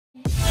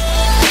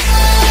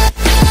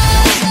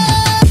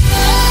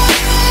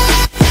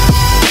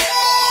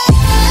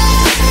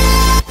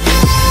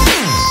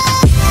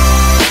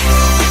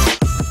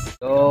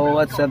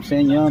What's up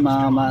sa inyo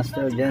mga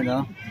master dyan,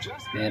 no?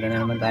 Meron na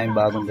naman tayong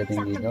bagong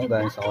dating dito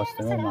galing sa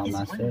customer, mga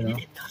master, no?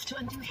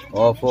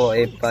 Oppo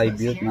F5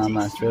 Youth, mga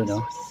master,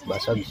 no?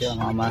 Basag siya,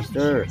 mga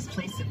master.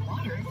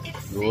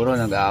 Siguro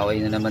nag-aaway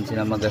na naman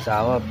sila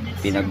mag-asawa,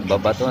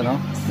 pinagbabato, no?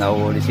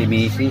 Nahuli si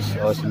Mrs.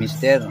 o si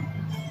Mr.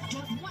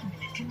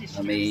 na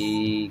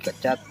may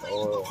kachat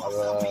o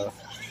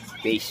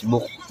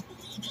Facebook.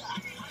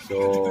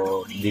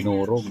 So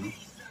dinurog, no?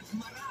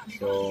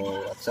 So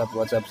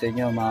what's up sa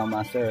inyo mga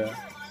master?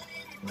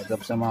 What's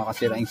up sa mga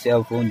kasiraing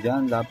cellphone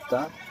dyan,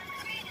 laptop,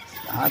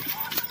 lahat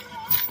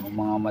ng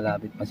mga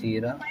malapit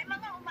masira.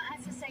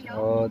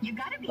 So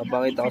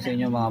papakita ko sa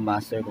inyo mga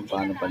master kung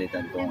paano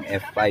palitan tong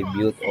F5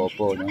 Youth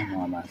Oppo, no,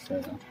 mga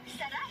master, no?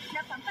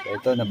 So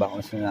ito,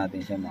 nabaklas na natin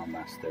siya mga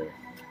master.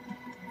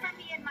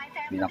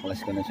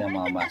 Binaklas ko na siya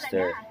mga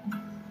master.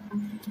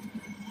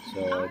 So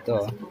ito,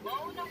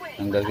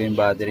 tanggal ko yung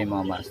battery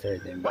mga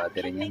master. Ito yung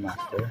battery niya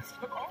master.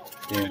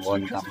 Ito yung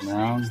contact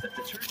ng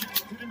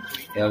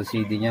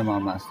LCD niya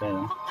mga master,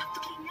 no?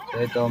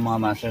 So ito mga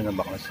master,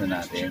 nabaklas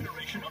na natin.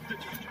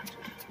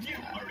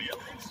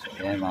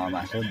 Ayan mga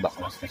master,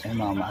 baklas na siya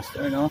mga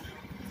master, no?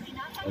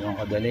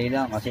 Ganun kadali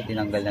lang kasi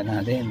tinanggal na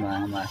natin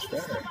mga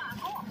master.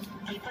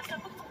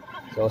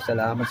 So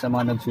salamat sa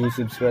mga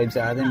nagsusubscribe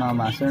sa atin mga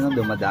master, no?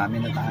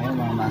 Dumadami na tayo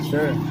mga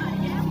master.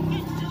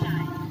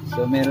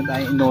 So meron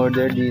tayong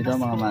in-order dito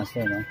mga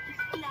master, no?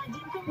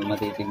 Kung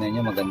matitignan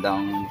nyo,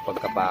 magandang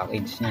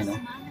pagka-package niya, no?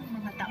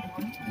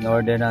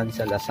 In-order natin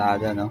sa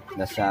Lazada, no?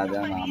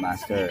 Lazada mga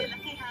master.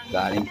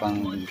 Galing pang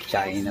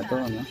China to,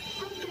 no?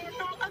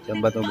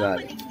 Saan ba to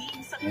galing?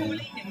 Ayan.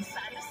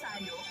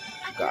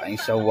 Galing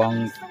sa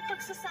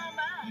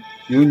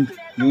Yun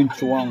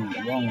Chuang.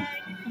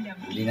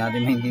 Hindi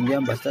natin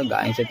maintindihan, basta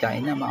galing sa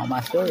China mga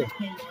master.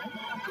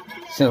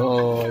 So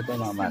ito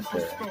mga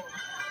master,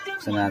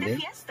 saan natin?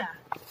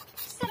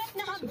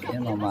 So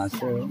ayan mga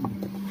master,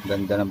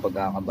 ganda ng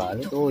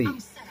pagkakabalot. Uy,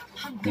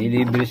 may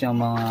libre siyang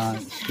mga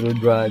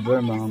screwdriver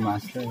mga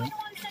master, no?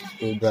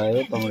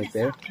 Screwdriver pang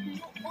repair.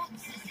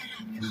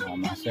 Ayan mga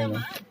master, no?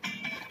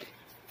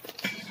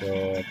 So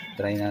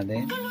try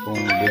natin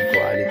kung good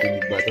quality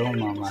ba ito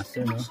mga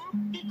master, no?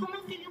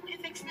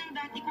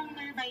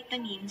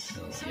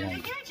 So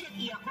ayan,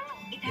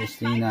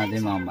 testing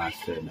natin mga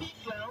master, no?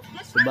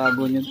 So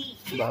bago nyo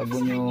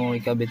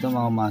ikabit ito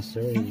mga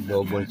master,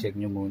 double check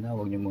nyo muna.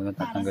 Huwag nyo muna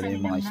tatanggalin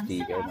yung mga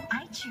sticker, no?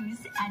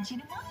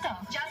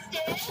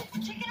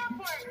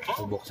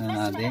 So buksan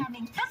natin.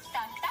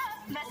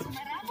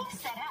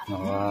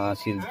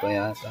 Naka-sealed pa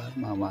yata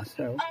mga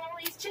master, oh.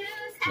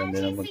 Ganda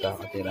ng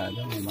magkakatirada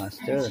mga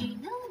master.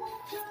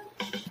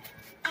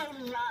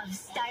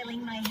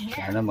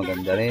 Sana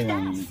maganda rin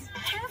ang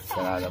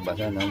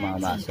kalalabasan, no, mga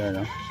master,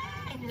 no?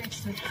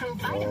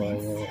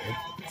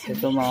 So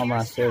ito mga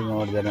master,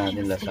 in-order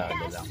natin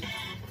Lazada lang.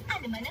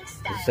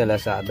 Sa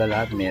Lazada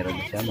lahat meron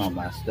siya mga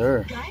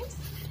master.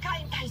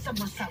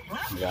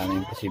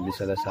 Maraming posible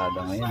sa Lazada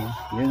ngayon, no?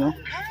 Yun, no?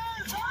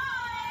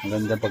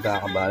 Maganda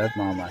pagkakabalat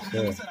mga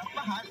master.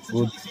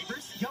 Good.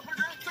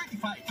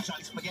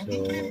 So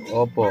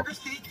Oppo.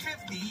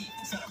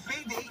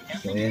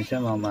 So yan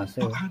siya mga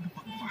master.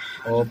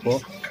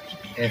 Oppo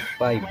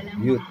F5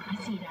 Youth.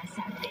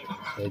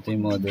 So ito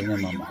yung model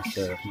niya mga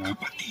master, no?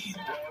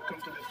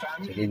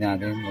 Sige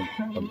natin,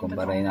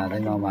 pagkumparahin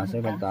natin mga master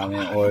kung tama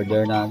yung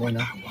order natin,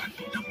 no?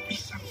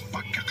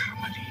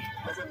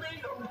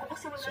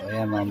 So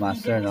ayan mga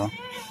master, no?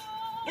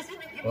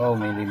 Oh,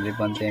 may libre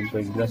pang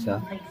tempered glass,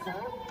 ha?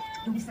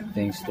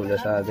 Thanks to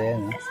Lazada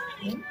yan, no?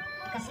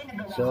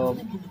 So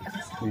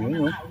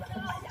yun, no?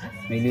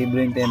 May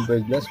libre yung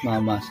tempered glass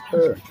mga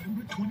master.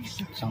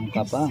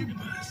 Sangka pa.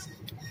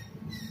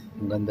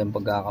 Ang gandang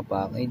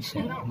pagkakapackage,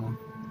 no?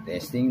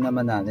 Testing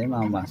naman natin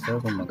mga master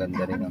kung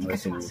maganda rin ang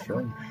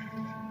resolution.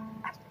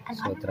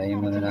 So try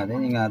muna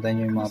natin. Ingatan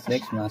nyo yung mga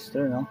flex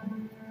master, no?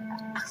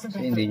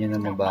 Kasi hindi nyo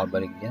na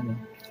mababalik yan, no?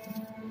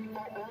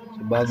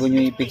 So bago nyo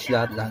i-fix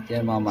lahat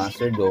yan mga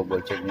master,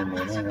 double check nyo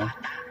muna, no?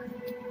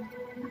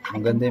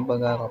 Maganda yung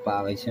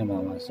pagkakapackage niya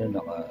mga master.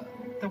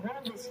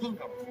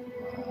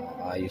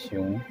 Ayos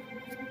yung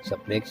sa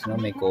flex,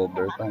 no? May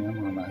cover pa, no,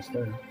 mga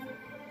master.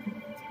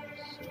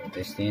 So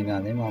testingin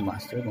natin mga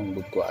master kung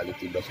good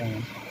quality ba siya,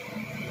 no?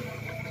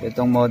 So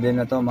itong model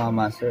na to mga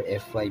master,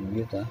 F5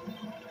 Youth, ha?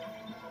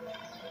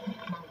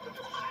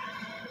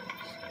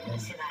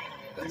 So,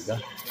 ganda.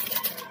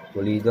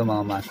 Pulido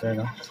mga master,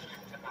 no?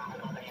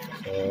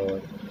 So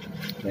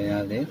try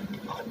natin.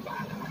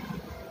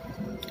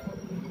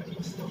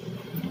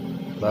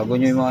 Bago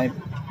nyo yung mga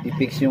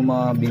i-fix yung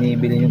mga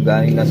binibili nyo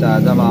galing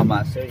Lazada mga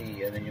master,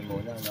 i-ano nyo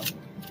muna, no?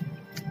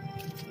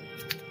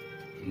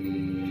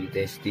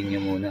 I-testing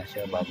nyo muna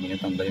siya bago nyo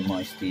tanggal yung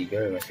mga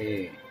sticker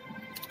kasi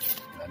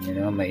alam nyo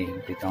naman may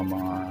higpit ang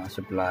mga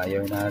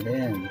supplier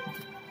natin.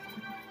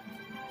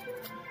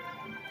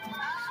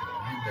 So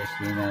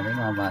testing natin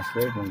mga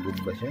master kung good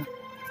ba siya,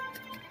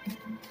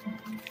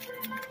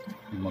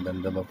 kung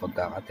maganda ba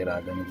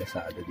pagkakatirada ng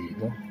Lazada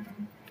dito.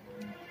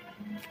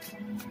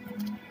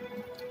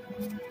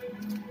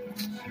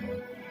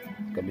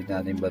 Kabit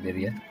natin yung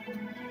baterya.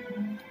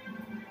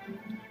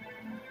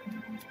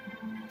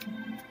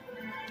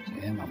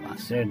 Ayan mga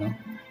master, no?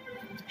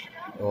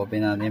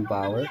 Open natin yung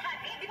power.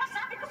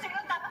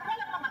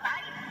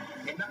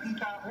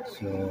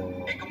 So,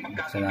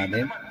 buksan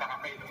natin.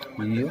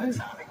 Yun.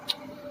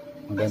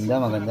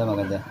 Maganda.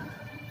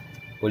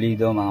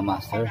 Pulido mga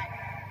master.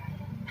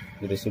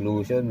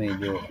 Resolution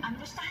medyo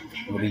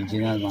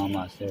original mga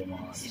master,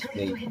 mga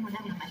display.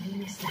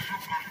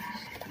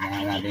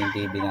 Tingnan natin yung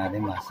TV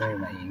natin master,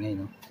 maingay,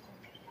 no?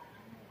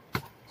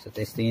 So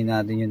testingin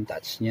natin yung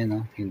touch niya,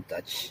 no? Yung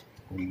touch,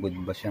 kung good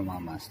ba siya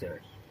mga master.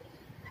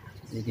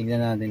 So,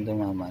 titignan natin to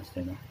mga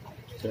master, no?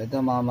 So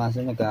ito mga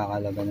master,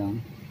 nagkakalaga ng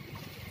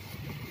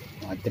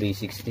mga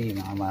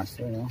 360 mga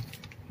master, no?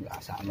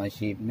 Kasama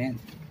shipment,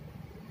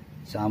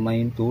 kasama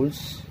yung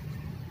tools,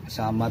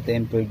 kasama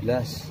tempered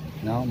glass,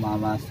 no mga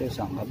master.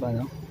 Saan ka ba,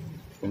 no?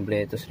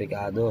 Kompletos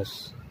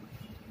ricados.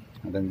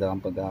 Maganda ang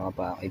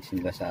pagkakapackage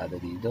ng Lazada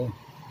dito.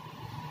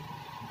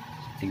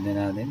 So, tignan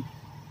natin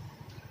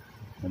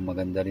kung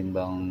maganda rin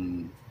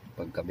bang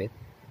pagkabit.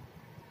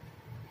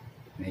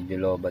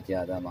 Medyo lobat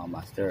yata mga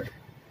master.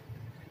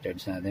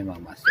 Charge natin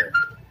mga master.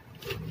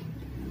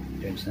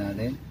 Charge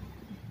natin.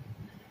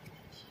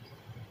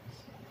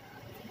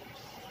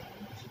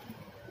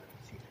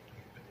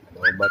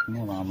 Nalobat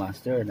nga mga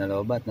master.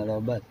 Nalobat.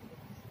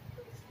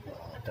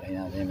 Try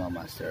natin mga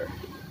master.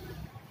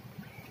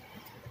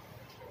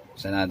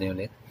 Buksan natin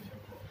ulit.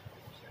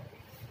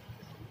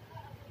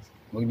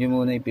 Huwag nyo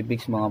muna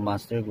ipipix mga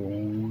master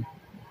kung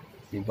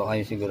di pa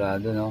kayo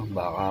sigurado, no?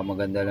 Baka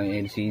maganda lang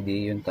yung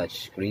LCD, yung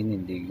touchscreen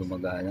hindi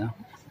gumagana.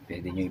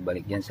 Pwede nyo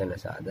ibalik yan sa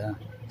Lazada.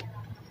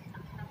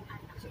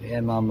 So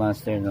yan mga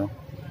master, no?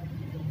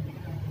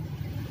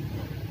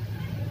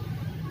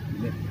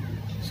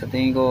 Sa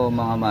tingin ko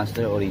mga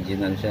master,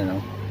 original siya,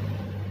 no?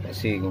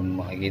 Kasi kung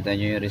makikita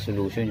nyo yung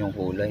resolution, yung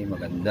kulay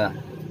maganda.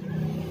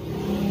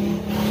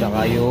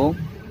 Saka yung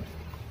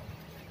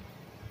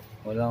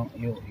walang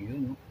yun,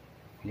 no?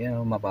 Yan,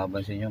 no?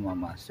 Mapapansin nyo mga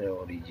master,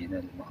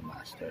 original mga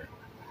master.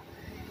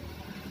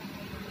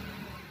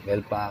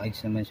 Well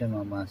package naman siya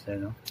mga master,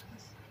 no?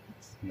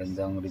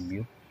 Gandang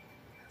review.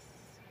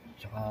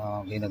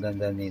 Tsaka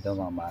kinaganda nito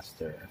mga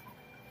master,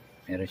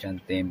 meron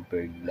siyang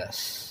tempered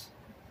glass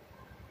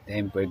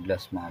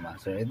mga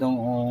master. Itong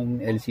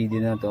LCD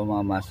na to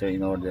mga master,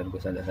 in order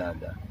ko sa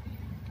Lazada.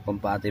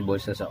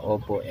 Compatible sa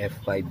Oppo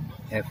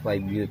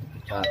F5 Youth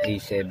at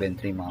A7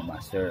 III mga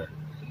master.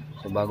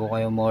 So bago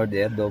kayo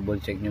order, double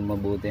check nyo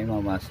mabuti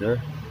mga master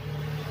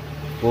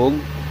kung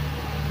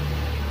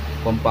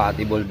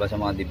compatible ba sa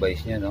mga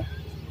device nyo, no?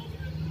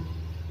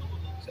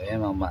 So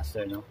ayan mga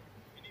master, no?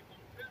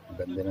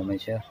 Maganda naman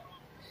siya.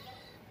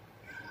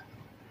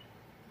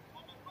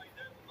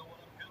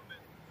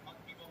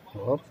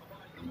 Hop,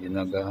 medyo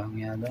nagahang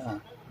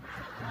yata.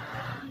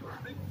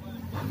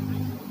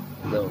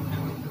 Hello.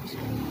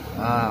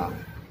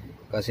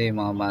 Kasi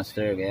mga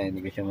master, kaya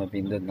hindi ko siya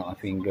mapindot. Naka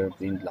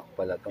fingerprint lock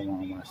pala to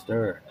mga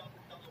master.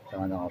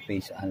 Saka naka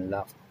face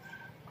unlock.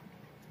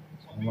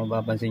 So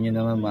mapapansin nyo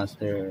naman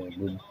master,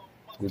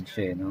 good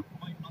siya, no?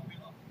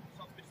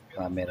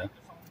 Camera.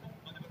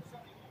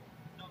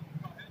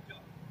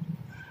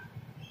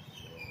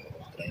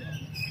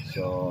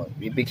 So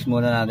i-fix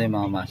muna natin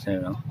mga master,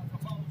 no?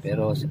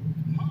 Pero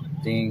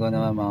tingin ko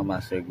naman mga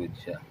master, good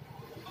siya.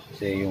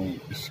 Kasi yung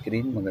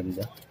screen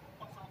maganda.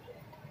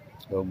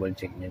 Double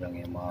check nyo lang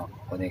yung mga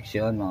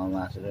connection mga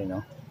master, no?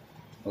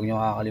 Huwag nyo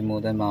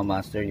kakalimutan mga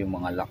master yung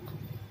mga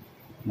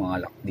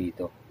lock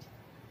dito.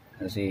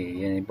 Kasi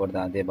yan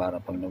importante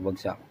para pag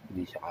nabagsak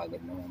hindi siya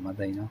kagad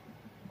mamamatay, no?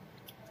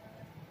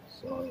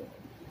 So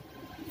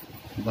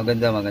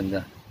maganda.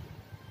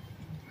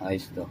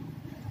 Ayos to.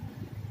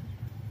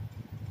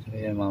 So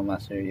yan mga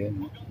master,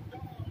 yun, no?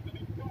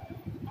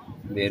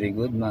 Very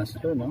good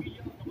master, no?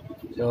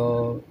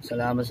 So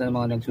salamat sa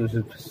mga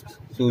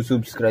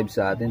nagsusubscribe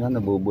sa atin, no?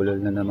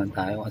 Nabubulol na naman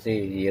tayo kasi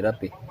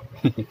hirap eh.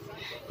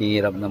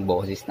 Hirap ng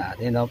boses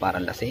natin, no?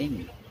 Parang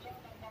lasing.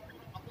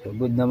 So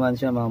good naman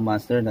siya mga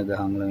master.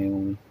 Nagahang lang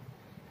yung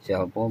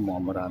cellphone,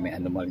 mukhang marami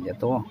anomalya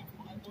to.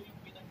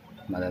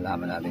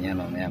 Malalaman natin yan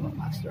mamaya mga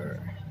master.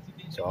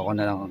 So ako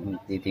na lang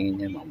ang titingin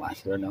niya mga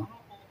master, no?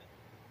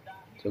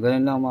 So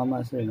ganun lang mga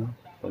master, no?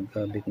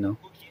 Pagkabit, no?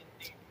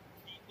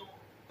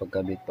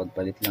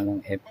 Pagpalit lang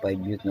ng F5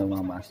 Youth, no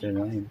mga master,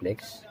 no? Yung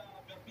flex.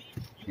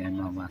 Yan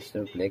mga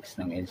master, flex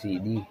ng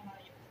LCD.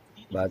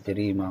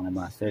 Battery mga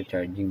master,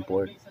 charging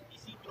port.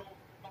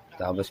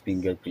 Tapos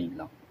fingerprint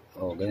lang.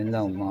 Oh, ganun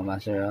lang mga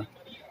master, ha?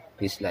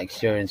 Please like,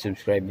 share, and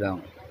subscribe lang.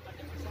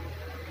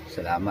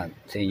 Salamat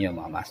sa inyo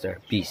mga master.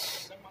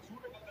 Peace.